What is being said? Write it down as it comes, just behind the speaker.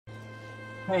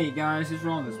Hey guys, it's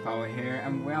Rolnesspower here,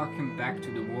 and welcome back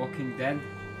to The Walking Dead,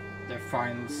 the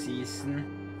final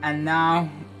season. And now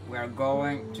we're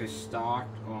going to start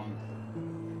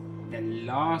on the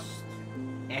last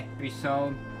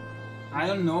episode. I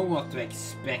don't know what to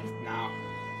expect now.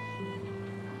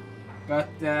 But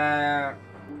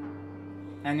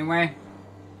anyway,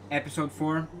 episode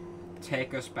 4,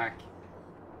 take us back.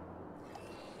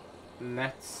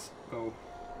 Let's go.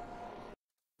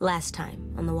 Last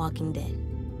time on The Walking Dead.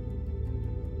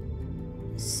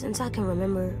 Since I can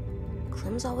remember,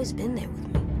 Clem's always been there with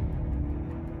me.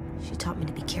 She taught me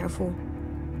to be careful,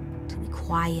 to be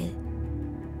quiet,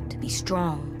 to be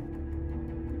strong,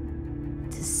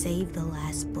 to save the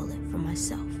last bullet for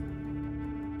myself,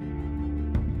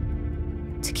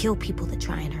 to kill people that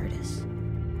try and hurt us,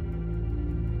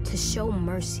 to show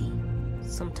mercy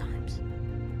sometimes.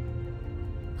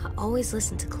 I always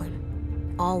listened to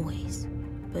Clem, always,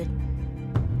 but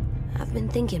I've been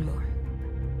thinking more.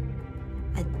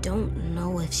 I don't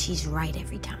know if she's right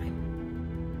every time.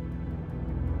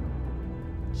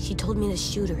 She told me to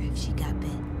shoot her if she got bit.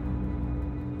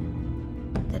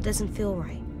 That doesn't feel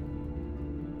right.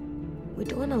 We're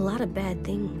doing a lot of bad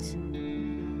things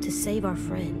to save our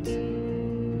friends,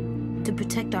 to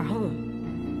protect our home.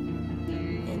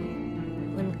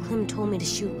 And when Clem told me to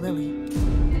shoot Lily,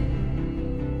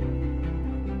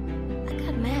 I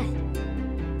got mad.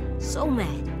 So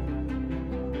mad.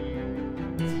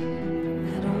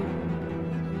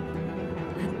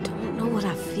 I don't know what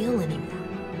I feel anymore.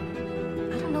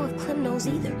 I don't know if Clem knows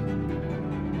either.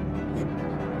 But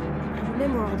I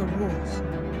remember all the rules.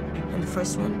 And the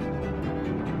first one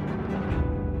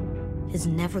is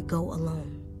never go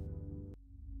alone.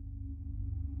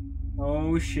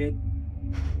 Oh shit.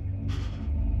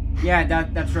 Yeah,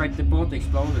 that's right, the boat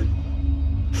exploded.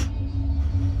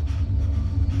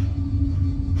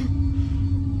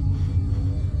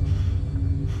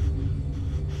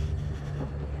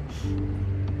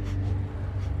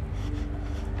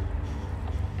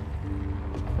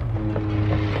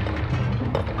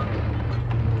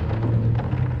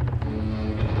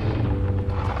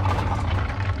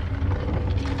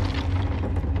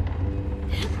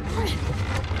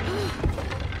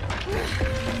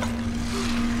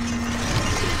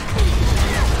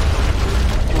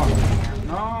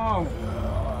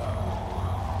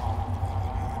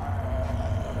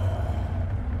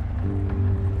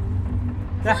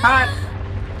 The hat!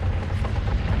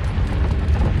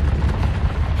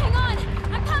 Hang on!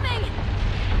 I'm coming!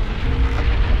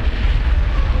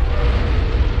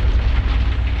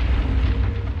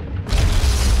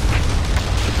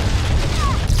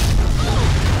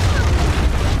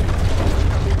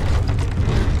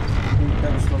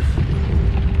 That was close.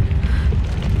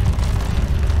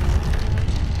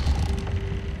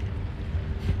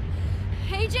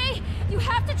 Hey, Jay, you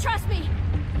have to trust me.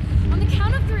 On the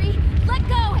count of 3, let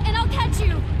go, and I'll catch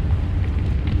you.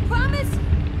 Promise?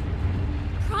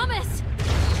 Promise.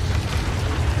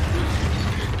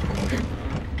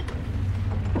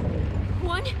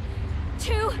 One,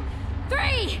 2,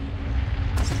 3.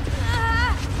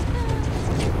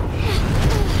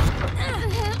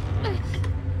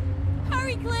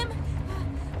 Hurry, Clem.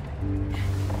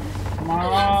 Come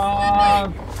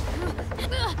on!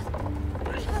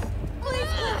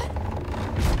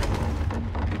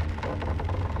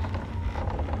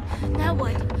 Now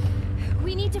what?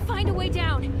 We need to find a way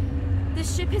down.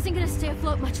 This ship isn't gonna stay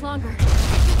afloat much longer.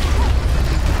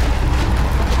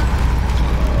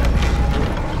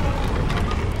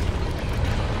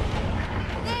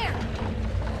 There!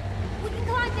 We can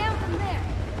climb down from there.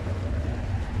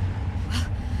 Well,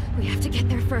 we have to get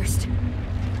there first.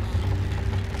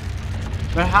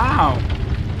 But how?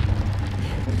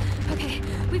 Okay,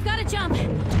 we've got to jump.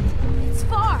 It's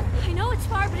far. I know it's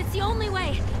far, but it's the only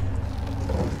way.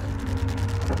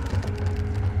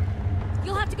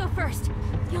 You'll have to go first.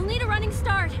 You'll need a running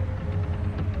start.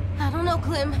 I don't know,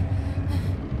 Clem.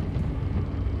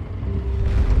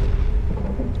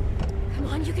 Come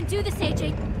on, you can do this,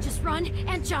 AJ. Just run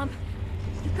and jump.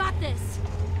 You got this.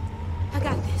 I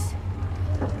got this.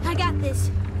 I got this.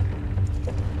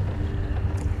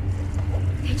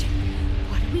 AJ,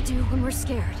 what do we do when we're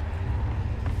scared?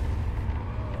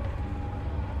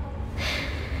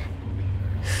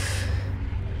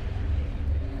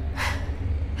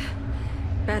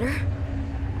 Better?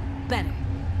 Better.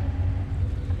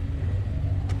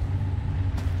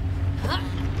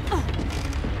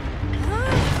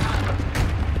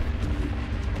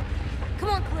 Come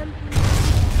on, Clem.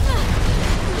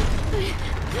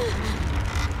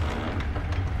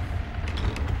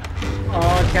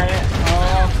 Okay.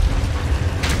 Oh.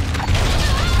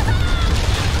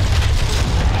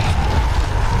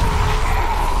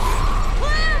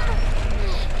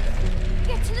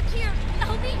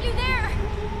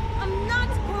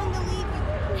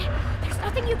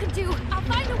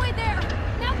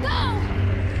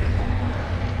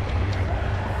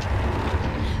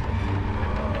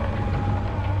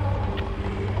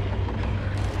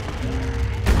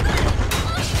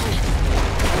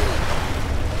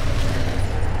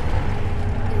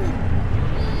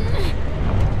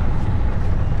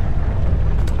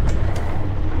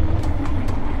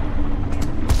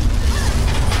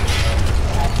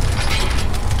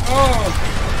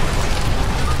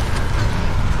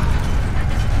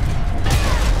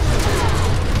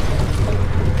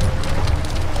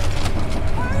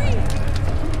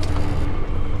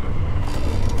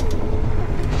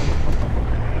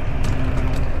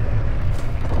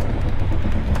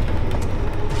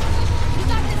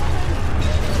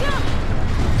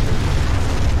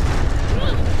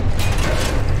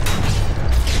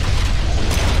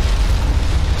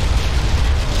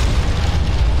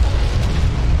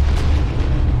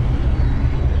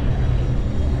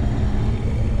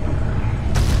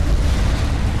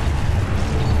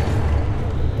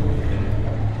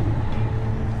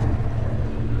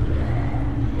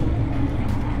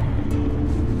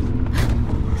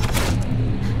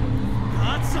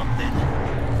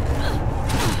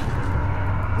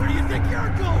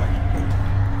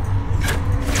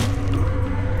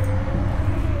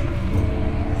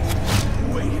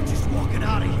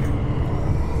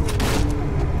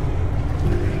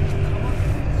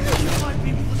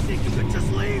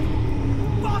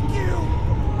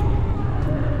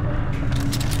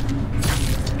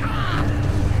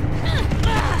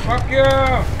 Fuck you!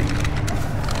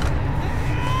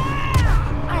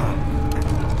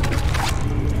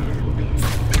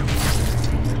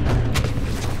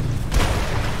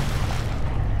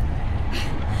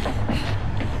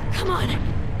 Come on.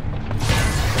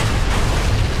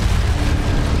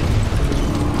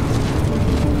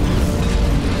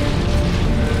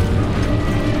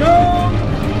 No!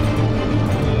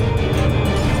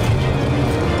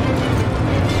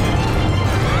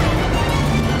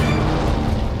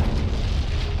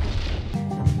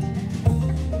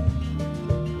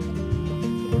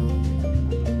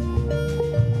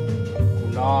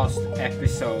 Last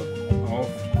episode of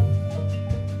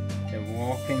The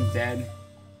Walking Dead,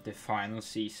 the final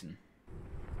season.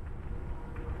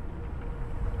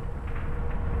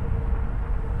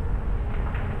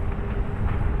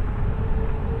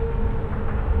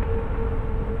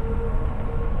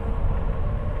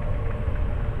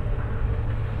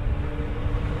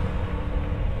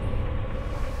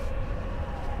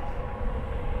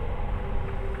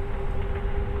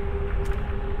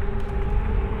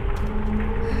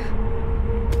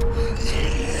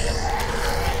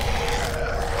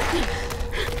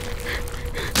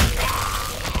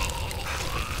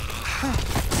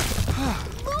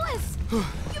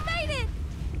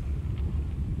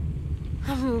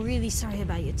 I'm really sorry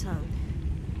about your tongue,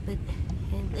 but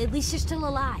at least you're still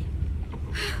alive.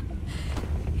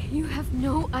 You have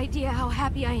no idea how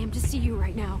happy I am to see you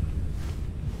right now.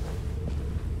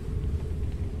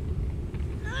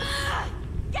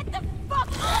 Get the fuck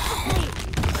off of me!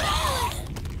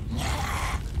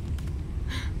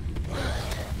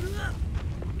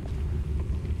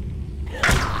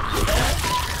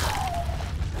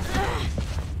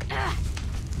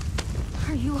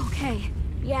 Are you okay?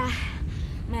 Yeah,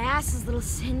 my ass is a little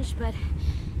singed, but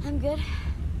I'm good.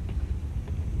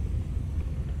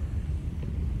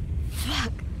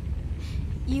 Fuck.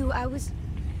 I was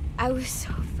so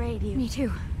afraid you... Me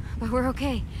too, but we're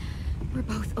okay. We're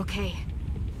both okay.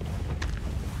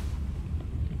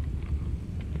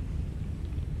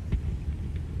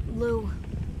 Lou.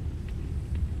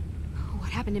 What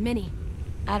happened to Minnie?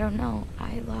 I don't know.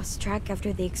 I lost track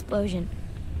after the explosion.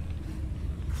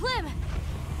 Clem!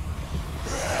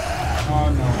 Oh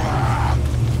no.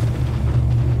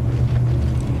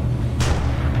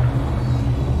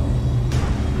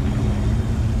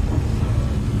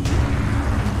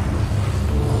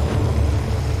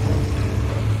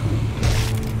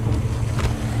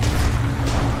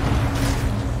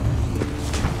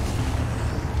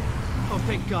 Oh,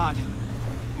 thank God.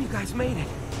 You guys made it.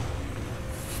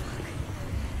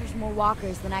 There's more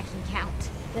walkers than I can count.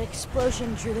 That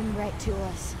explosion drew them right to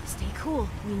us. Stay cool.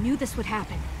 We knew this would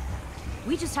happen.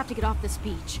 We just have to get off this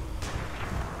beach.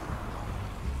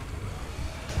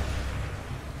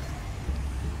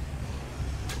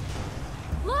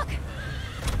 Look!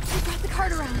 We brought the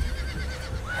cart around.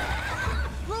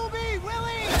 Ruby,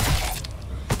 Willie!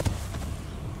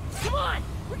 Come on!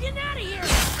 We're getting out of here!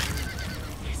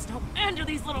 There's no end to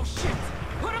these little shits!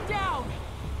 Put them down!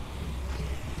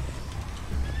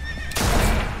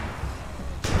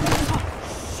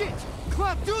 Oh, shit!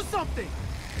 Clem, do something!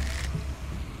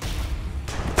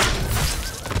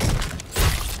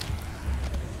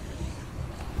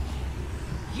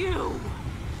 You!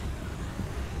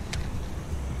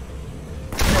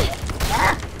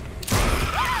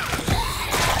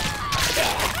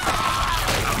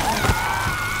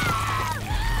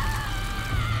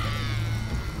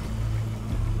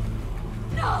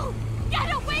 No!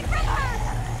 Get away from her!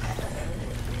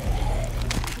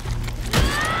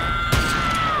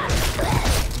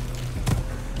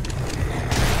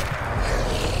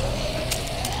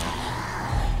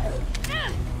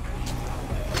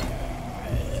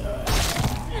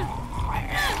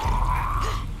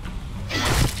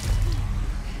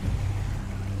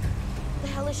 What the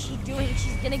hell is she doing?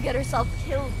 She's gonna get herself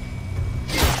killed.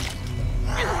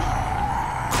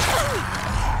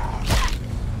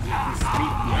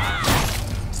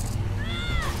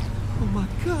 Oh my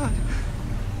God!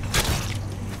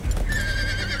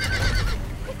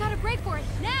 We've got to break for it,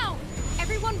 now!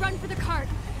 Everyone run for the cart.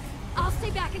 I'll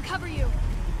stay back and cover you.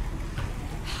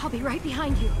 I'll be right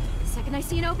behind you. The second I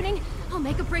see an opening, I'll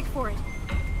make a break for it.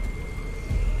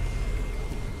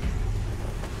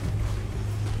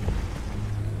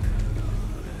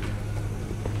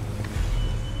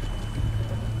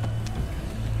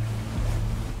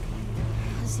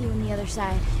 I'll see you on the other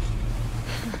side.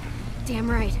 Damn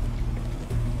right.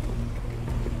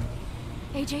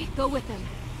 AJ, go with them.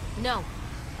 No,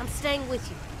 I'm staying with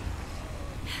you.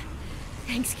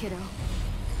 Thanks, kiddo.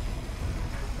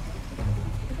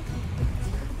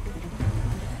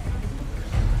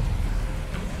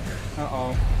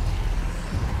 Uh-oh.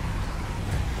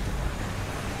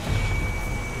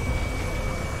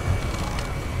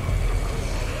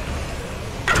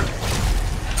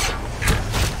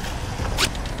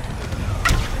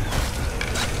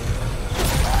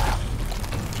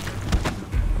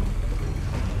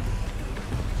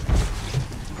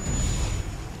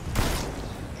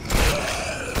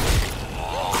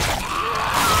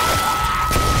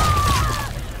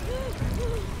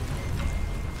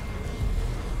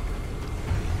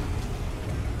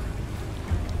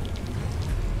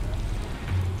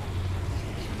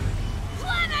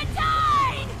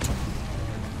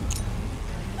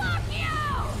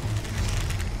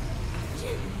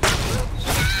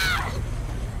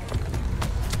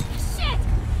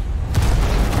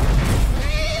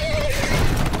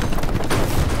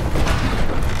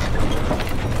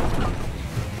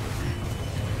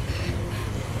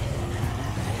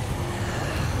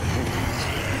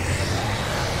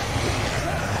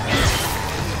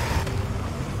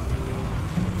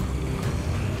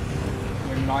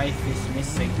 life is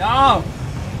missing. No!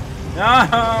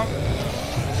 No!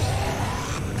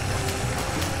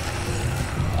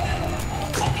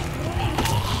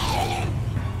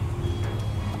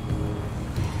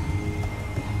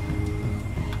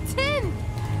 Tin!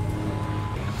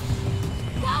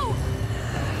 Go!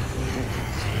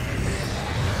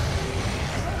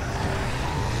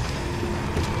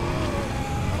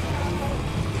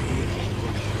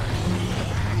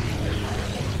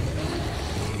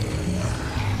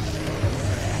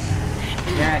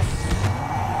 Yes.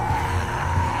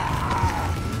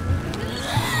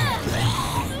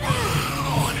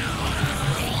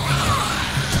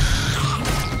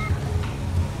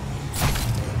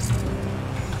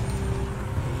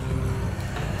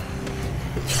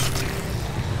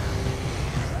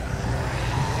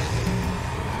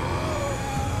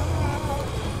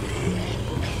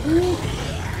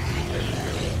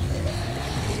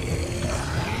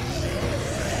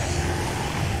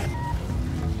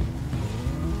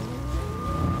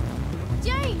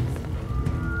 James!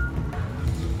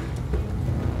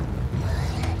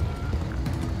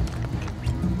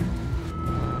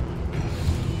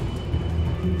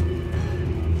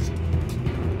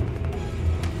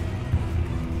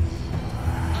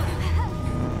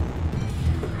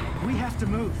 We have to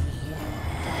move.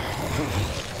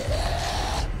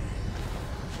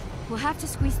 We'll have to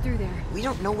squeeze through there. We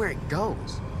don't know where it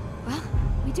goes. Well,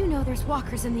 we do know there's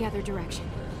walkers in the other direction.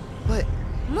 But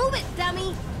Move it,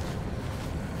 dummy!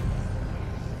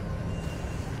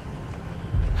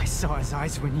 I saw his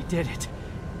eyes when he did it.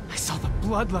 I saw the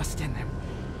bloodlust in them.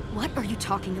 What are you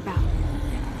talking about?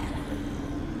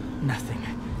 Nothing.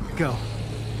 Go.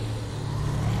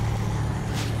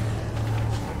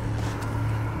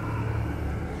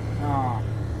 Oh.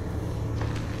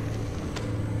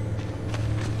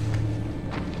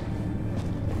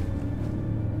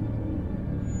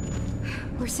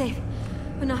 We're safe,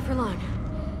 but not for long.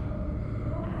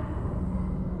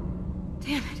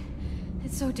 Damn it.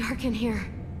 It's so dark in here.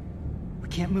 We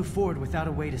can't move forward without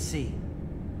a way to see.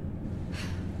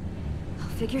 I'll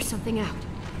figure something out.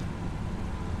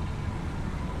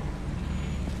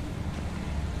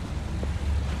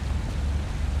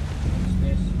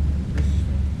 This.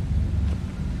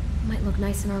 Might look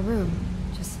nice in our room.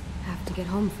 Just have to get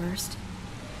home first.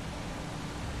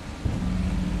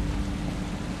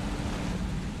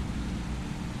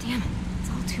 Damn it. It's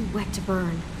all too wet to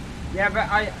burn. Yeah, but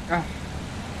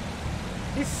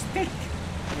this stick.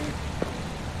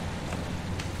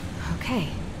 Okay.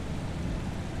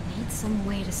 Need some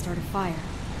way to start a fire.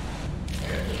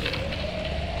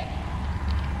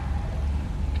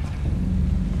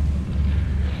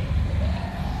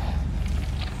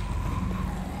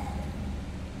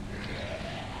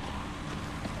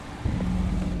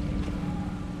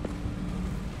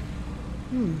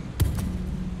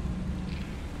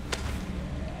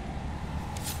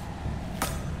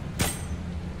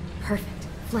 Perfect.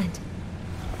 Flint.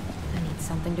 I need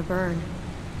something to burn.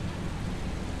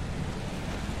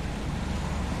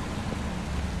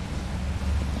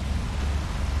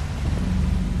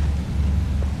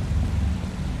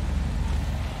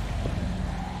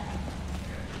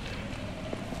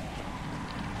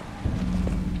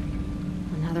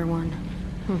 Another one.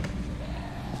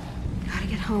 Gotta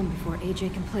get home before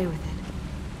AJ can play with it.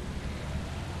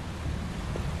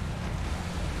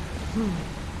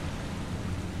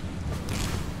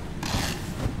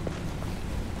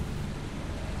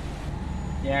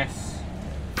 Yes.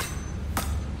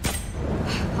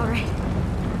 All right.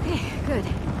 Okay, good.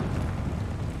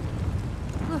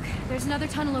 Look, there's another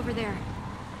tunnel over there.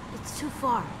 It's too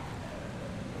far.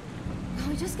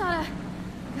 We just gotta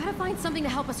find something to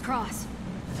help us cross.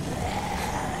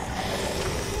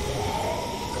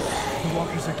 The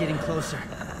walkers are getting closer.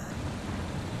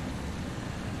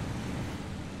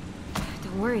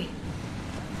 Don't worry.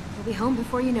 We'll be home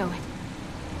before you know it.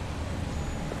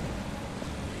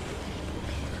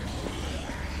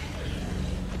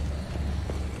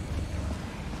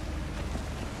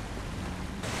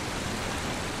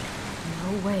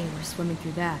 No way we're swimming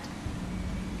through that.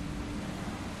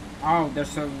 Oh,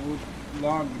 there's a wood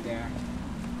log there.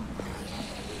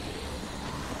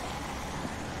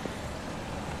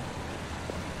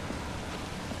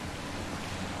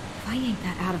 If I yank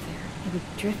that out of there, it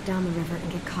would drift down the river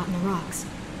and get caught in the rocks.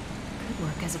 Could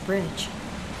work as a bridge.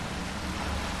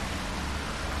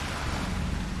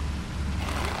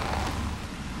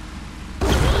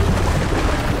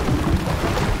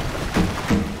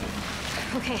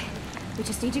 Okay, we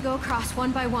just need to go across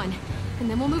one by one, and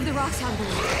then we'll move the rocks out of the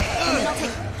way. And then I'll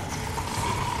take...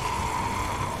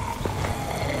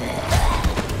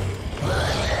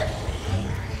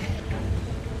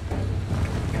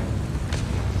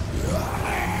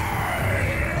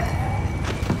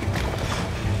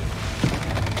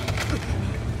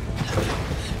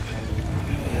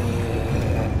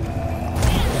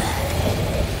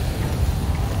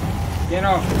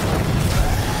 go.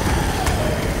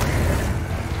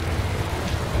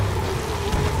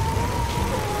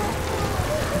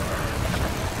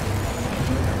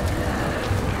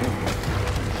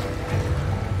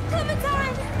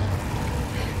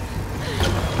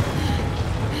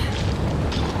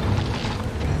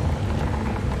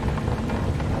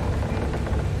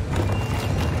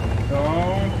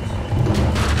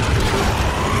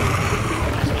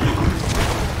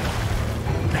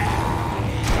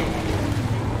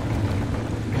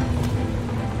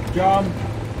 Jump.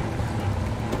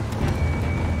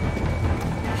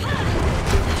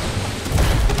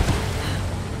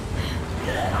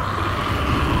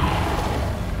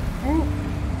 Ooh,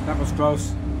 that was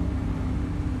close.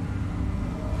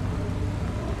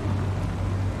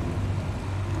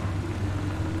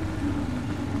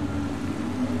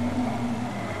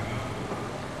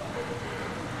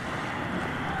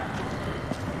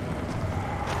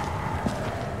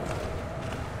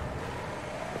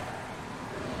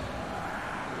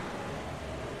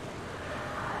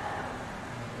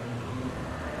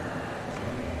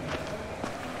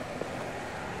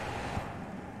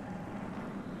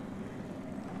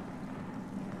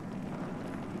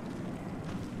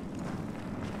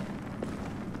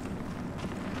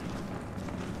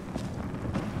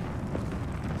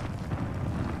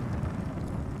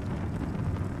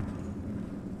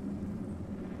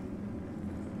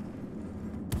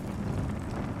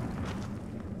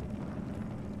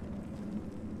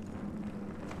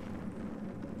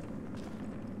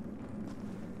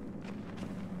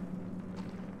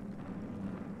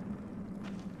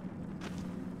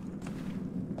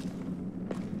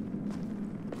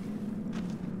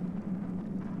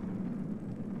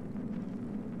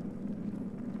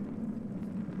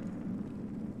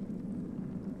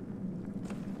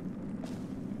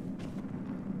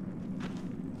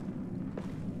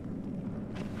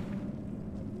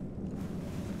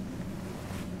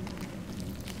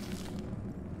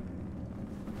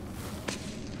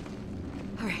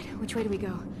 Which way do we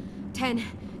go? 10,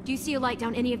 do you see a light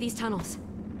down any of these tunnels?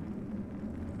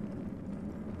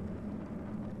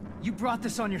 You brought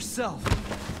this on yourself.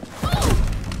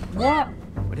 What?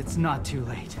 But it's not too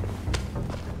late.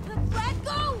 Let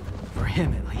go! For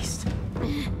him, at least.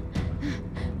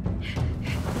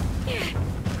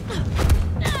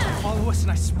 Follow us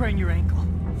and I sprain your ankle.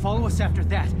 Follow us after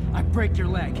that, I break your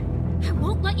leg. I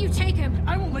won't let you take him!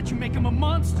 I won't let you make him a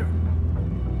monster!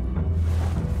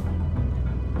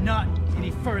 Not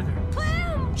any further.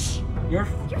 Clem! Shh! You're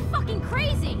fucking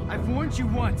crazy! I've warned you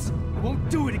once. I won't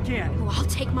do it again. Oh, I'll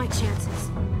take my chances.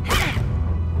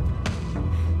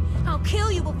 I'll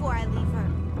kill you before I leave her.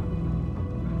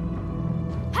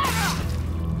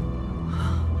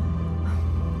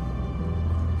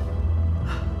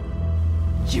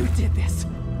 You did this.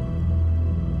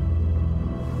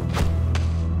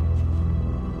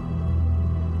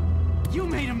 You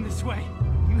made him this way.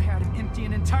 You had him empty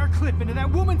an entire clip into that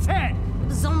woman's head. It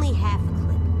was only half a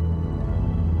clip.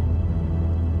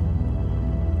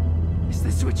 Is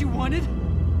this what you wanted?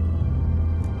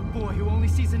 A boy who only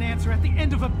sees an answer at the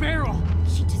end of a barrel.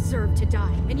 She deserved to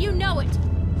die, and you know it!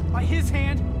 By his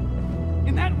hand?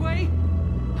 In that way?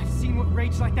 I've seen what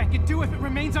rage like that could do if it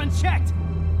remains unchecked.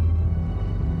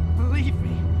 Believe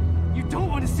me, you don't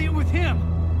want to see it with him.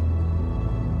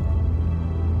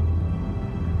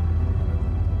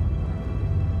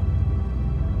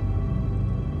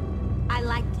 I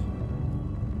liked it.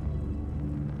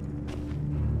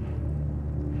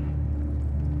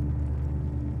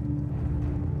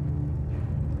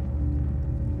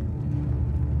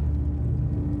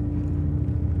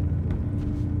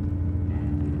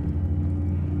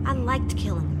 I liked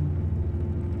killing her.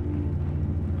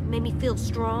 It made me feel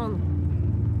strong.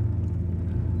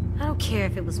 I don't care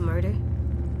if it was murder.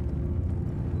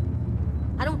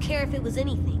 I don't care if it was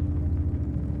anything.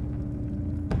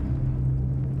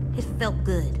 It felt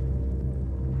good.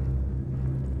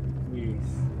 Yes.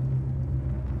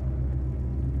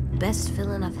 Best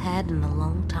feeling I've had in a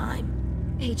long time.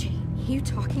 AJ, you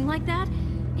talking like that?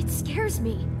 It scares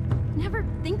me. Never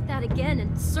think that again,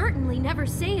 and certainly never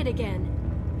say it again.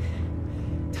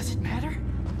 Does it matter?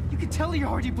 You can tell he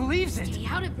already believes it. Stay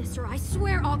out of this, or I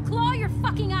swear I'll claw your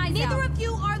fucking eyes out. Neither of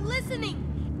you are listening.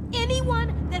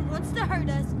 Anyone that wants to hurt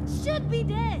us should be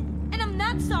dead. And I'm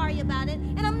not sorry about it,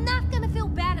 and I'm not gonna feel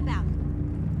bad about it.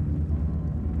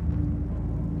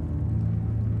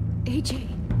 AJ.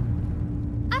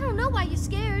 I don't know why you're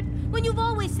scared, when you've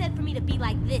always said for me to be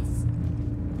like this.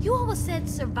 You always said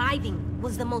surviving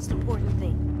was the most important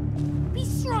thing. Be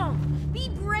strong, be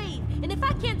brave, and if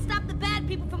I can't stop the bad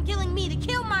people from killing me, to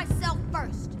kill myself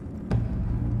first.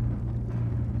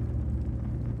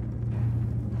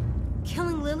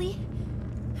 Lily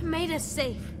made us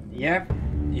safe. Yep,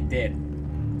 it did.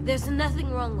 There's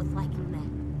nothing wrong with liking that.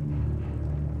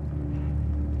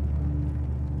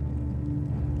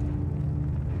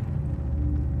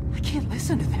 I can't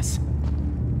listen to this.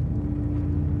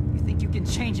 You think you can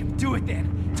change him? Do it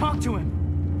then. Talk to him.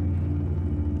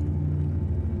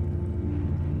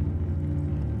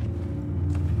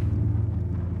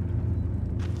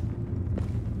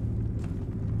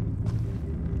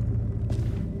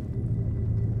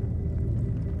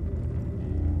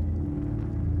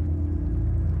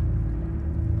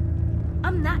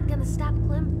 I'm not gonna stop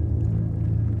Clem.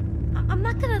 I'm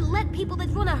not gonna let people that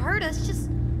wanna hurt us just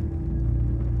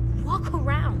walk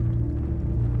around.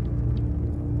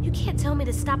 You can't tell me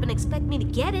to stop and expect me to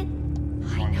get it.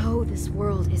 I know this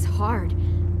world is hard.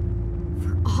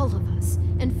 For all of us,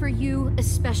 and for you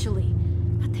especially.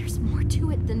 But there's more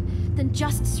to it than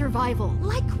just survival.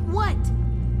 Like what?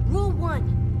 Rule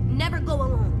 1, never go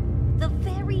alone. The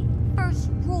very first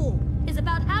rule is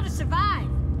about how to survive.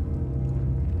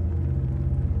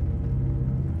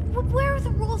 Where are the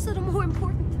rules that are more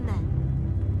important than that?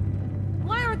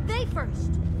 Why aren't they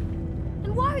first?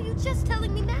 And why are you just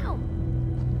telling me now?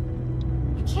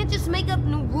 You can't just make up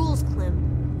new rules,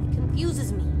 Clem. It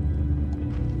confuses me.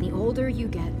 The older you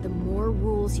get, the more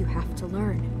rules you have to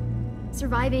learn.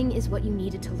 Surviving is what you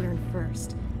needed to learn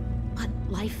first. But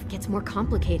life gets more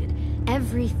complicated.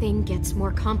 Everything gets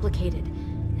more complicated.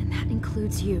 And that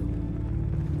includes you.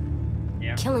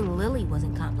 Yeah. Killing Lily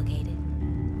wasn't complicated.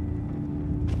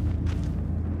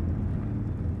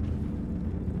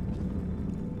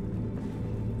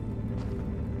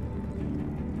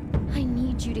 I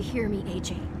need you to hear me,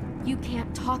 AJ. You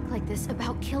can't talk like this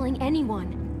about killing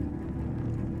anyone.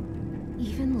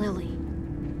 Even Lily.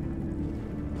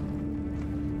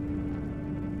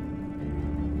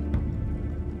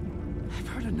 I've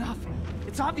heard enough.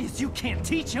 It's obvious you can't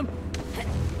teach him.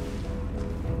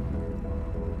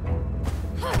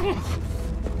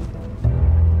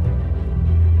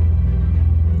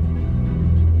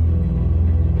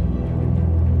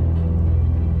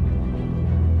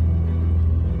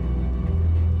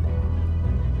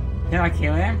 Can I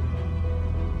kill him?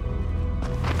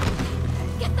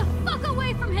 Get the fuck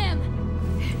away from him!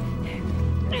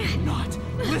 Not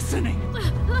listening.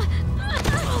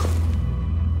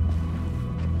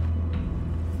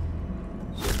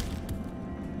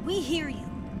 We hear you.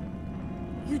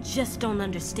 You just don't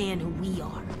understand who we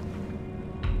are.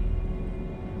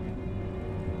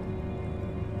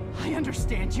 I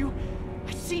understand you.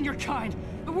 I've seen your kind.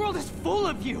 The world is full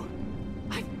of you.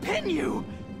 I've been you.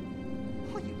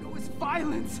 All you know is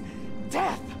violence,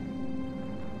 death.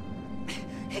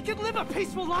 He could live a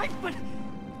peaceful life, but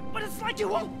it's like you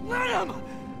won't let him.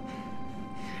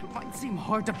 It might seem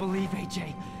hard to believe,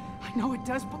 AJ. I know it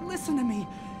does, but listen to me.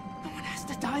 No one has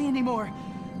to die anymore.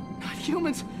 Not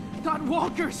humans, not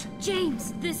walkers.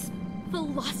 James, this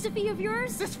philosophy of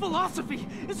yours? This philosophy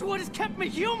is what has kept me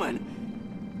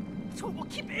human. It's what will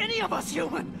keep any of us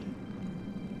human.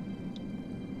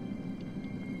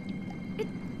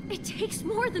 It takes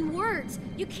more than words.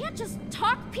 You can't just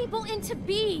talk people into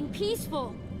being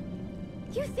peaceful.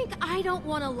 You think I don't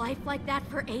want a life like that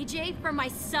for AJ, for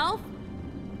myself?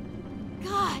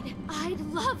 God, I'd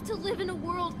love to live in a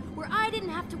world where I didn't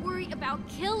have to worry about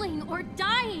killing or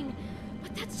dying.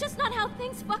 But that's just not how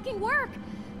things fucking work.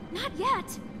 Not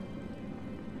yet.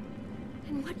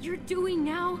 And what you're doing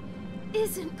now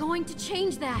isn't going to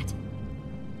change that.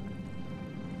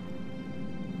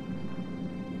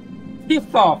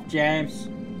 Piff off, James.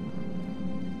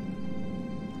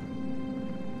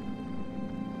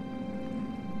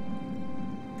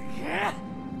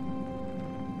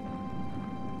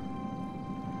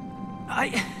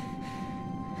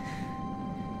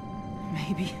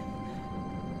 Maybe.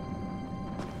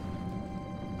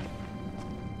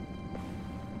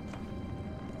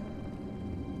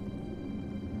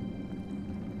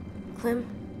 Clem,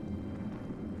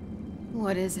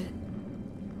 What is it?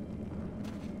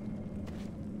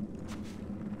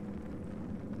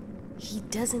 he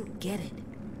doesn't get it.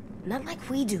 Not like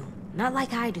we do. Not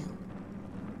like I do.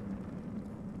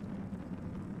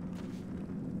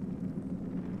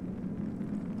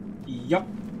 Yup.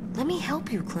 Let me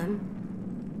help you, Clem.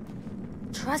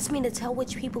 Trust me to tell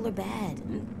which people are bad.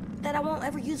 And that I won't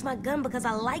ever use my gun because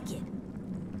I like it.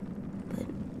 But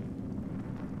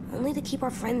only to keep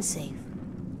our friends safe.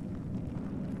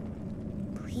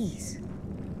 Please.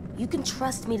 You can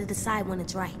trust me to decide when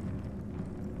it's right.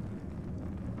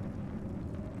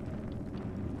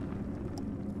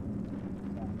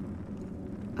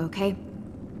 Okay.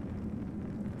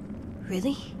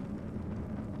 Really?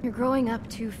 You're growing up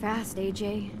too fast,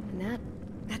 AJ, and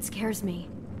that scares me.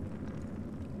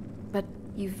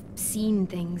 You've seen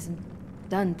things and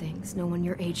done things no one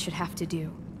your age should have to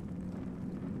do.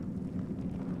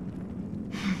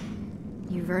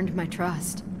 You've earned my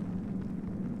trust.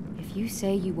 If you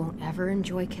say you won't ever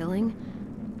enjoy killing,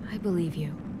 I believe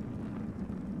you.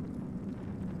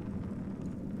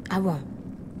 I won't.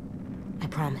 I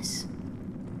promise.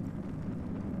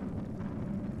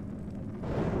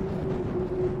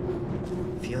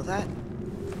 Feel that?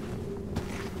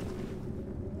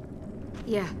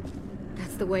 Yeah,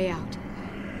 that's the way out.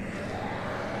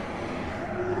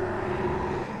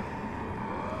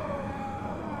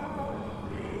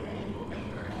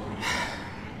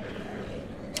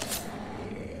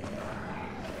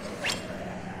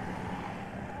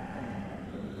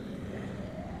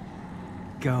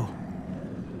 Go.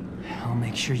 I'll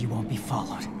make sure you won't be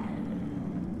followed.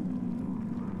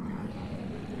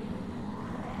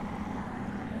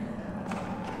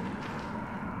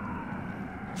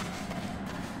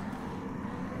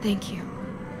 Thank you.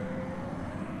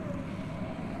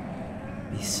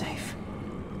 Be safe.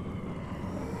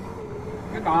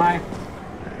 Goodbye.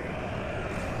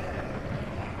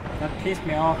 That pissed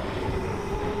me off.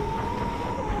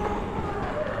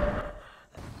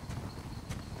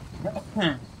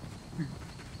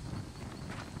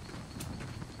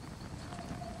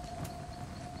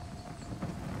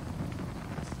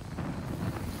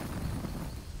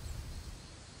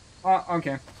 Oh,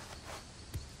 okay.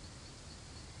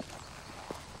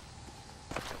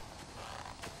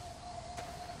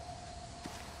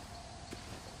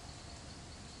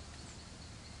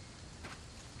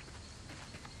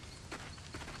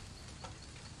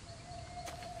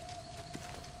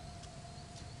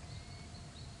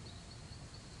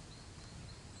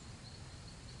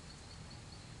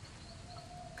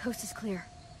 Coast is clear.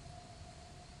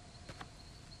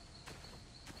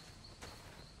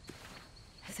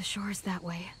 If the shore is that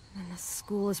way, then the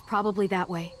school is probably that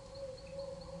way.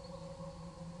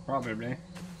 Probably.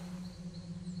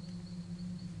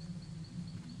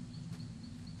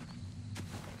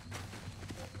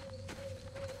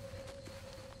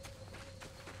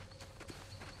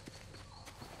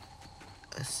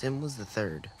 Sim was the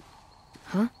third.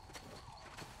 Huh?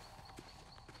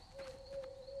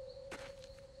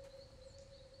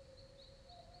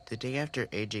 The day after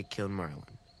AJ killed Marlon.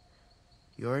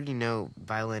 You already know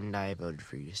Violet and I voted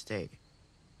for you to stay.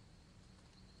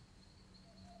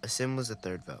 Sim was the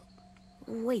third vote.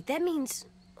 Wait, that means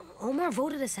Omar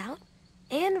voted us out?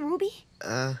 And Ruby?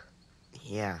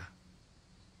 Yeah.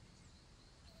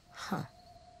 Huh.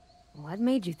 What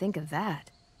made you think of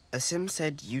that? Sim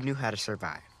said you knew how to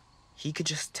survive. He could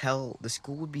just tell the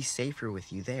school would be safer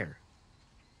with you there.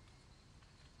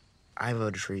 I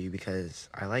voted for you because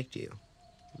I liked you.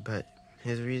 But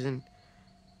his reason,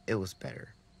 it was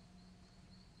better.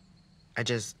 I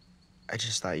just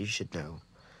thought you should know.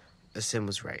 Sim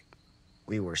was right.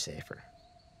 We were safer.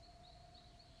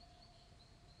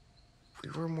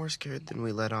 We were more scared than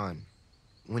we let on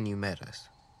when you met us.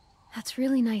 That's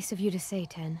really nice of you to say,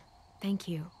 Ten. Thank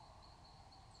you.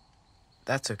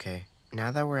 That's okay. Now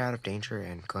that we're out of danger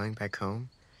and going back home,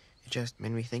 it just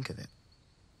made me think of it.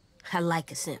 I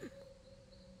like a sim.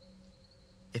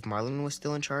 If Marlon was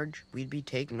still in charge, we'd be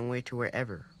taken away to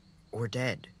wherever, or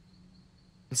dead.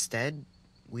 Instead,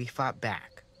 we fought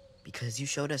back, because you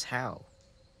showed us how.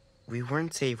 We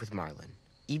weren't safe with Marlon,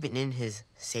 even in his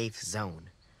safe zone.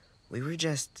 We were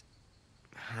just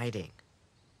hiding.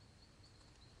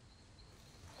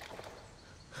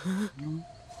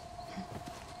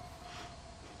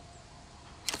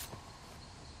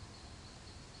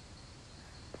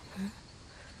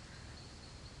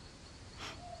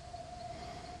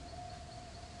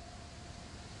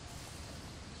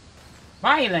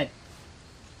 Violet!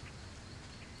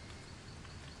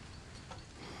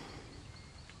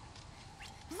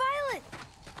 Violet!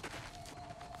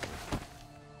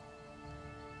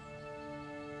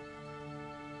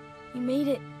 You made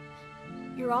it.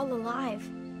 You're all alive.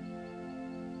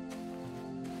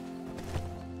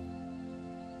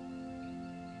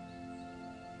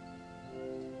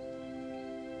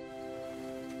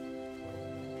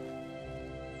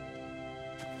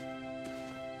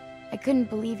 I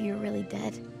couldn't believe you were really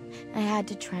dead. I had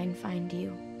to try and find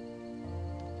you.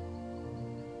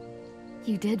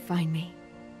 You did find me.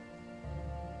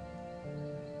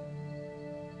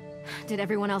 Did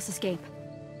everyone else escape?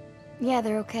 Yeah,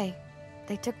 they're okay.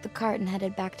 They took the cart and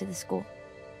headed back to the school.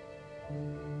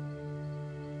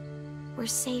 We're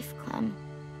safe, Clem.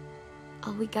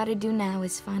 All we gotta do now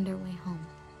is find our way home.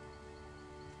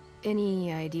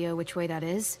 Any idea which way that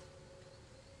is?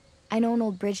 I know an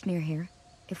old bridge near here.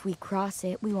 If we cross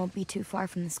it, we won't be too far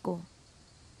from the school.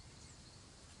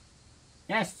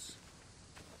 Yes!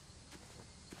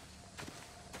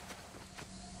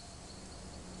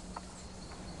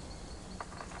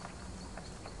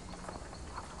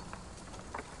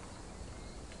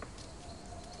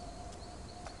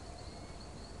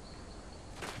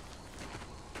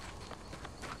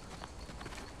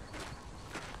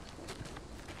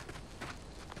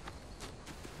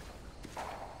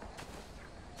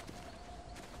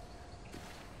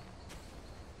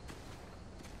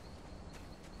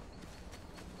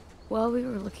 Well, we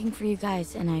were looking for you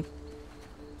guys, and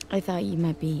I thought you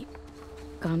might be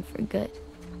gone for good.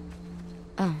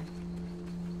 Oh.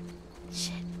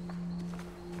 Shit.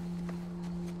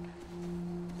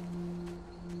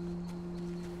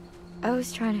 I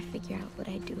was trying to figure out what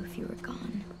I'd do if you were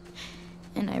gone.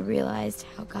 And I realized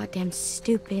how goddamn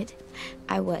stupid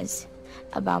I was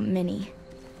about Minnie.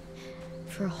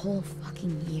 For a whole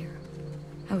fucking year.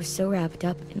 I was so wrapped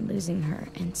up in losing her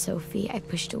and Sophie, I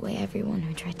pushed away everyone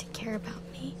who tried to care about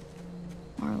me.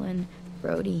 Marlon,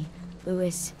 Brody,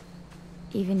 Lewis,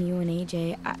 even you and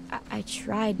AJ. I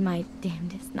tried my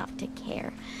damnedest not to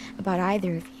care about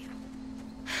either of you.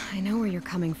 I know where you're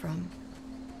coming from.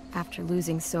 After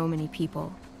losing so many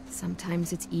people,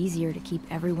 sometimes it's easier to keep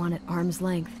everyone at arm's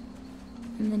length.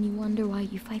 And then you wonder why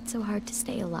you fight so hard to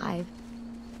stay alive.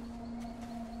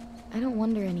 I don't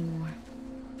wonder anymore.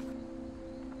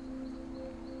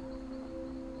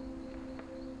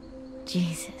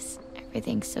 Jesus,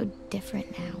 everything's so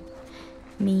different now.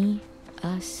 Me,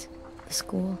 us, the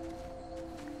school.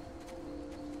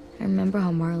 I remember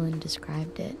how Marlon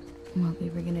described it, what we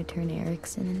were gonna turn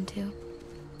Erickson into.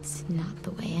 It's not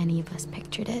the way any of us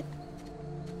pictured it.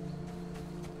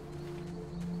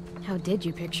 How did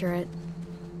you picture it?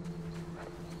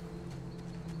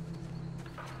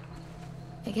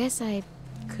 I guess I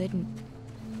couldn't.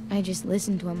 I just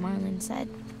listened to what Marlon said.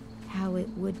 How it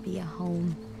would be a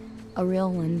home. A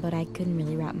real one, but I couldn't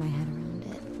really wrap my head around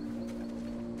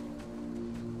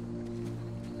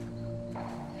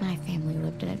it. My family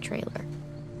lived in a trailer.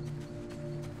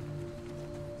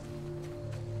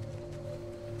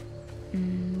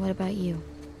 What about you?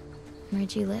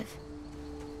 Where'd you live?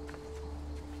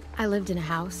 I lived in a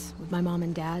house with my mom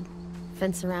and dad.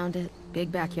 Fence around it,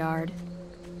 big backyard.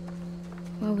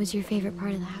 What was your favorite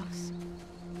part of the house?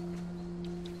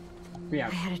 Yeah.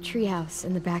 I had a treehouse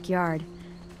in the backyard.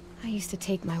 I used to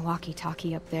take my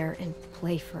walkie-talkie up there and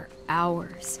play for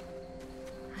hours.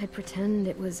 I'd pretend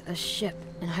it was a ship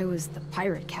and I was the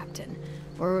pirate captain,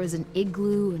 or it was an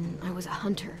igloo and I was a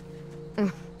hunter.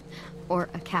 Or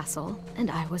a castle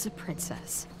and I was a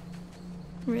princess.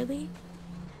 Really?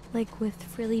 Like with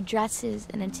frilly dresses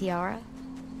and a tiara?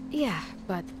 Yeah,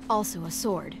 but also a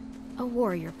sword. A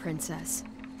warrior princess.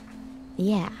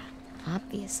 Yeah,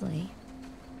 obviously.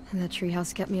 And that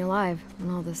treehouse kept me alive when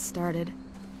all this started.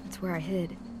 That's where I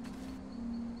hid.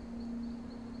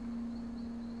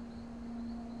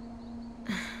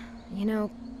 You know,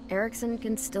 Erickson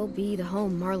can still be the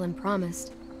home Marlon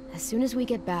promised. As soon as we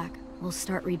get back, we'll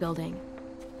start rebuilding.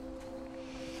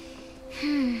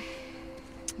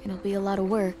 It'll be a lot of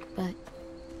work, but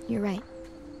you're right.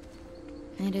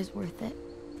 It is worth it.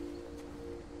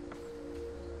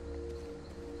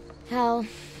 Hell,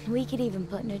 we could even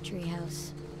put in a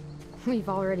treehouse. We've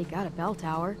already got a bell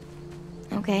tower.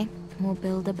 Okay, we'll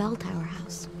build a bell tower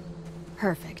house.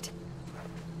 Perfect.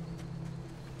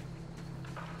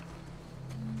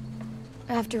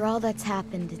 After all that's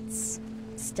happened, it's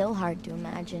still hard to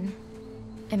imagine.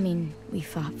 I mean, we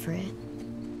fought for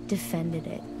it, defended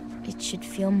it. It should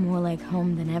feel more like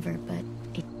home than ever, but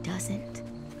it doesn't.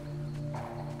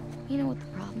 You know what the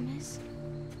problem is?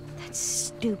 That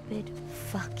stupid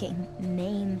fucking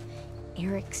name,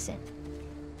 Erickson.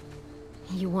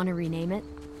 You want to rename it?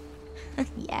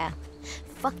 Yeah,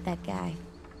 fuck that guy.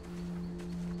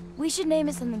 We should name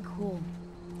it something cool.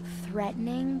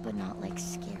 Threatening, but not like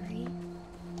scary.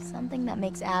 Something that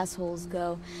makes assholes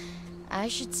go, I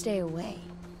should stay away.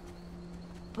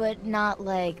 But not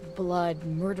like Blood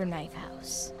Murder Knife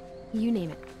House. You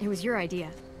name it. It was your idea.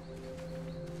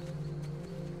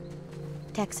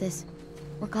 Texas.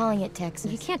 We're calling it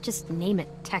Texas. You can't just name it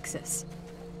Texas.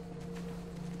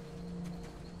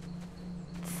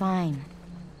 Fine.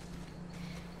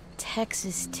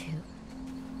 Texas 2.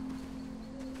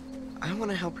 I want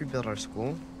to help rebuild our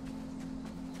school.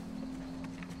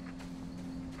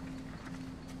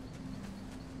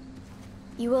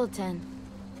 You will, 10.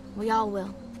 We all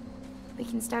will. We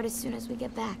can start as soon as we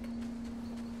get back.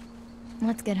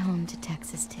 Let's get home to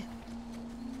Texas 2.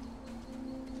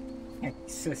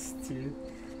 Texas, dude.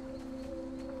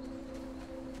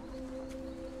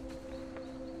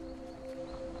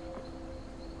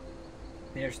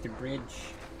 There's the bridge.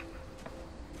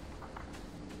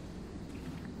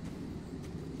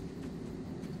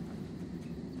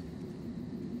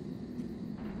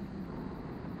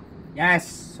 Yes,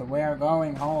 so we are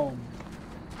going home.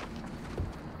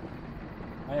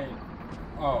 Hey.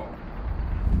 Oh.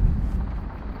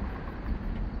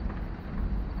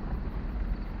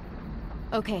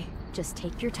 Okay, just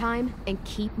take your time and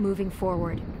keep moving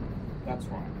forward. That's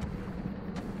why.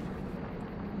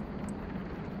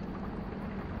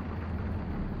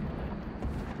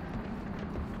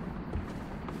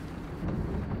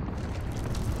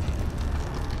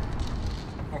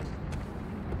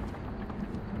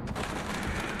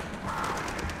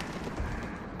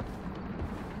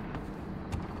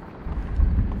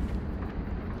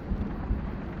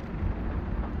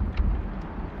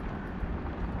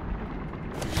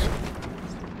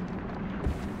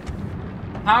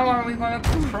 How are we gonna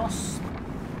cross?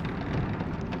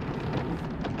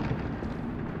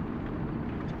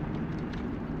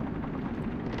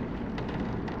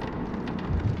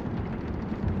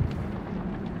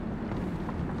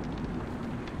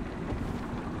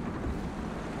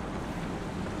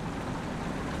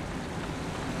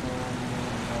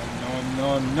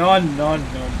 No.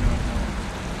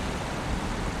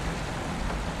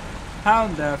 How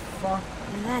the fuck?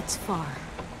 That's far.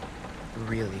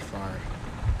 Really far.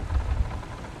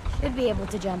 Should be able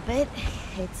to jump it.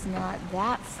 It's not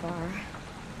that far.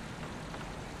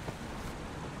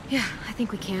 Yeah, I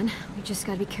think we can. We just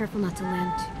gotta be careful not to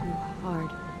land too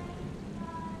hard.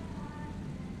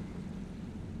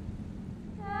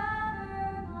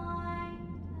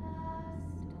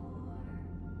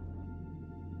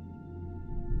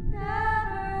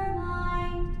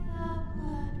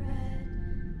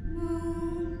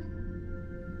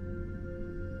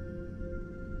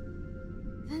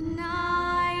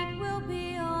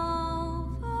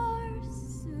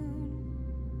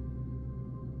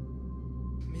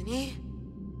 Minnie?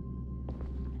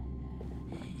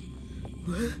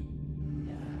 What?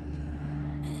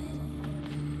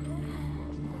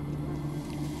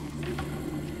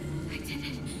 I did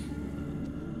it.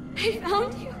 I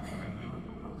found you.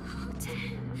 Oh,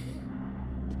 Ted.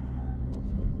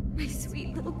 My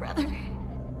sweet little brother.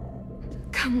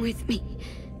 Come with me.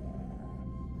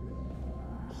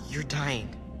 You're dying.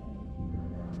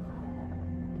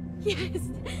 Yes.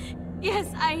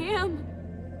 Yes, I am.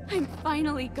 I'm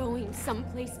finally going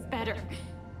someplace better.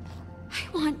 I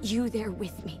want you there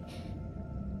with me.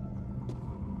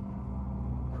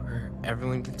 Where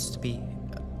everyone gets to be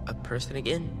a person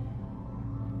again.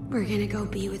 We're gonna go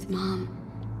be with Mom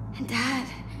and Dad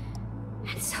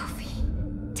and Sophie.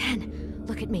 Ten,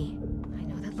 look at me. I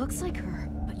know that looks like her,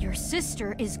 but your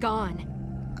sister is gone.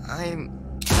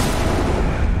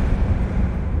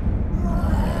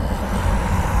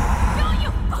 Don't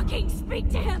you fucking speak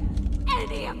to him!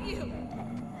 Any of you!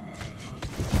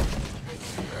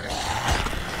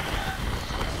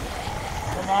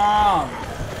 Come on!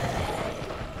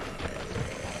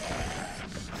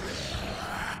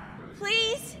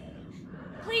 Please?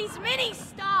 Please, Minnie,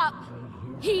 stop!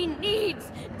 He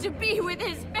needs to be with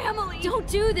his family! Don't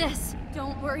do this!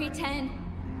 Don't worry, Ten.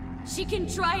 She can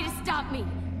try to stop me.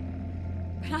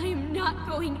 But I am not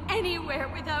going anywhere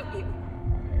without you.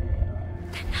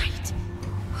 The night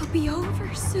will be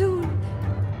over soon.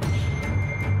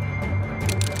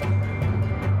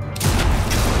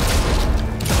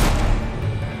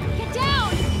 Get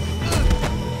down!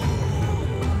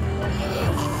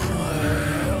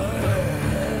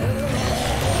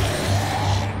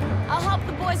 I'll help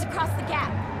the boys across the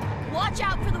gap. Watch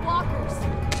out for the walkers.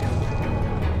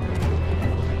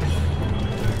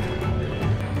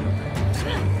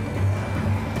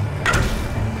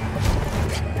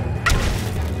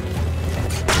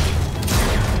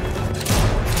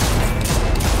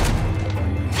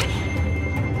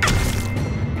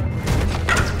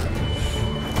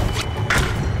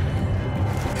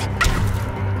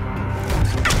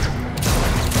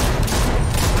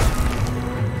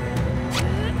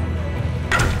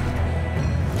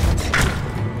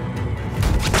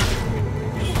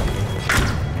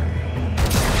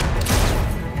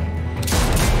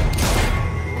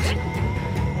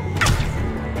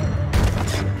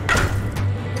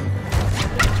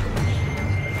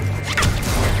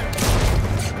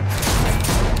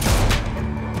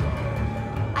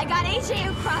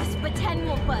 But Ten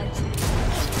won't budge.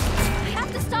 I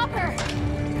have to stop her.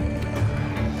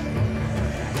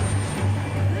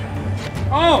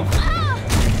 Oh!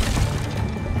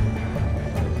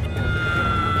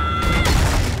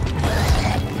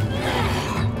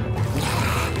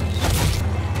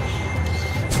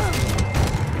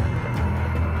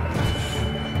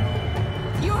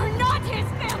 You are not his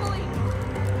family.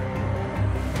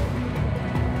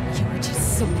 You are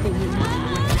just something in my way.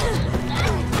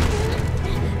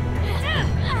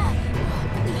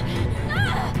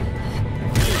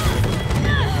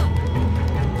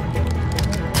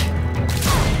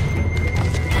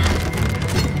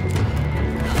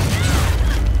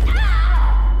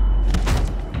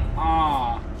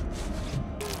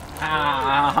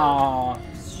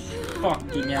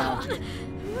 Fucking hell.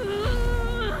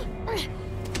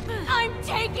 I'm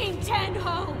taking Ten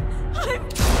home.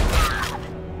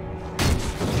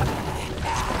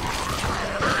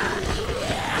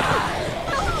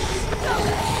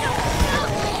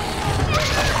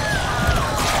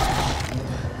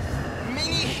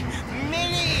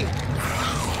 Minnie!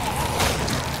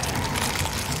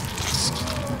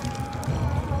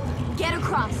 Get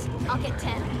across. I'll get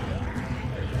Ten.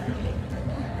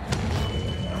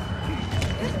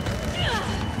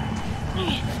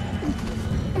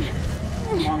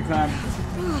 Come on, Clem.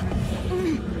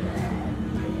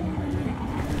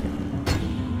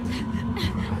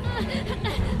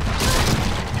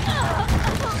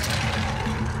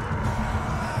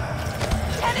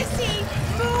 Tennessee,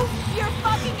 move your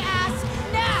fucking ass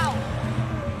now!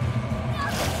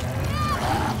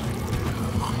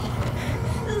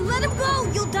 Let him go!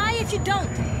 You'll die if you don't!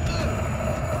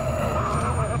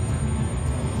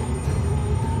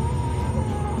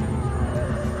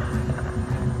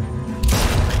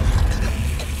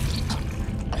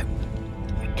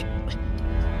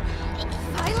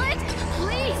 Violet,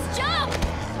 please jump!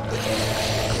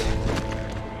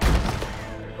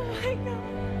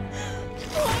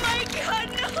 Oh my god,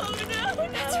 no!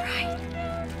 That's right.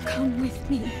 Come with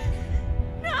me.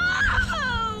 No!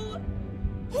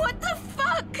 What the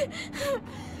fuck?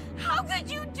 How could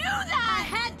you do that? I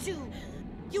had to!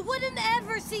 You wouldn't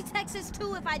ever see Texas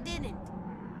 2 if I didn't.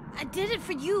 I did it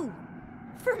for you.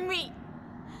 For me.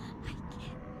 I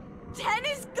can't. 10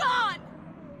 is gone!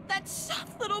 That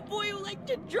soft little boy who liked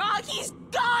to draw, he's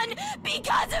gone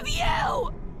because of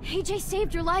you! AJ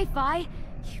saved your life, Vi.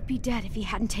 You'd be dead if he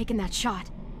hadn't taken that shot.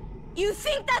 You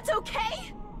think that's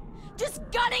okay? Just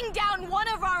gunning down one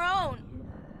of our own.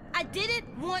 I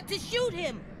didn't want to shoot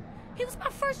him. He was my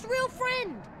first real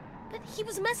friend. But he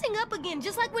was messing up again,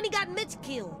 just like when he got Mitch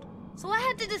killed. So I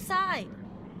had to decide.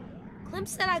 Clem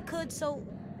said I could, so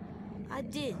I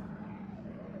did.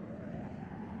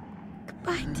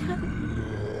 Goodbye, Dad.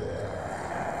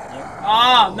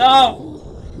 Ah, no!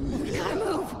 We gotta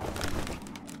move.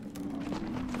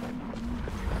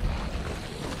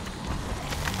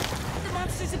 The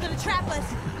monsters are gonna trap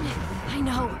us. I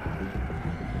know.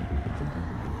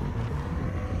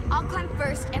 I'll climb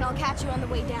first, and I'll catch you on the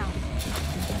way down.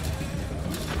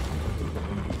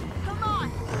 Come on!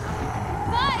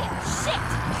 Bye! Shit!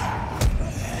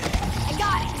 I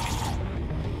got it!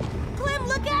 Clem,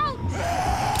 look out!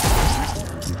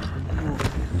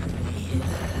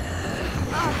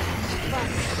 Oh,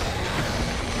 fuck.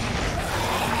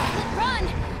 Run!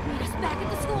 Meet us back at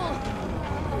the school.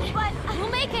 But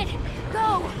we'll make it!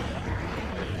 Go!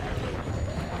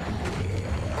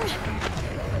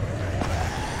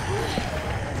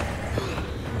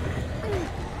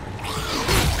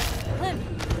 Clem,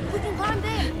 we can climb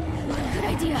there. Good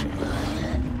idea.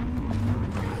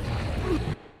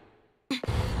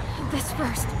 This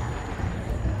first.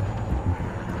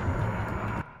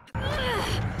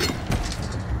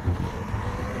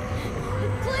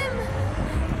 Clem!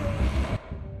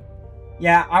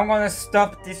 Yeah, I'm gonna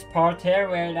stop this part here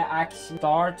where the action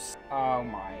starts. Oh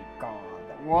my god.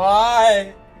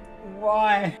 Why?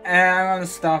 Why? I'm gonna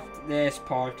stop this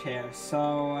part here.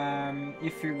 So,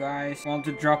 if you guys want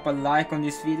to drop a like on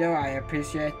this video, I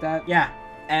appreciate that. Yeah.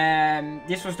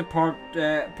 This was the part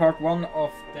 1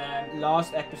 of the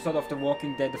last episode of The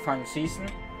Walking Dead, the final season.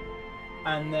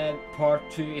 And part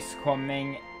 2 is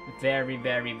coming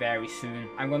very soon.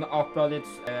 I'm gonna upload it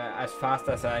as fast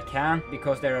as I can,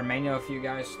 because there are many of you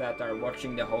guys that are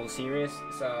watching the whole series,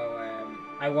 so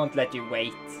I won't let you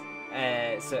wait.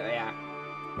 So yeah,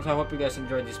 so I hope you guys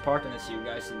enjoyed this part, and I'll see you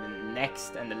guys in the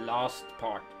next and the last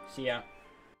part. See ya.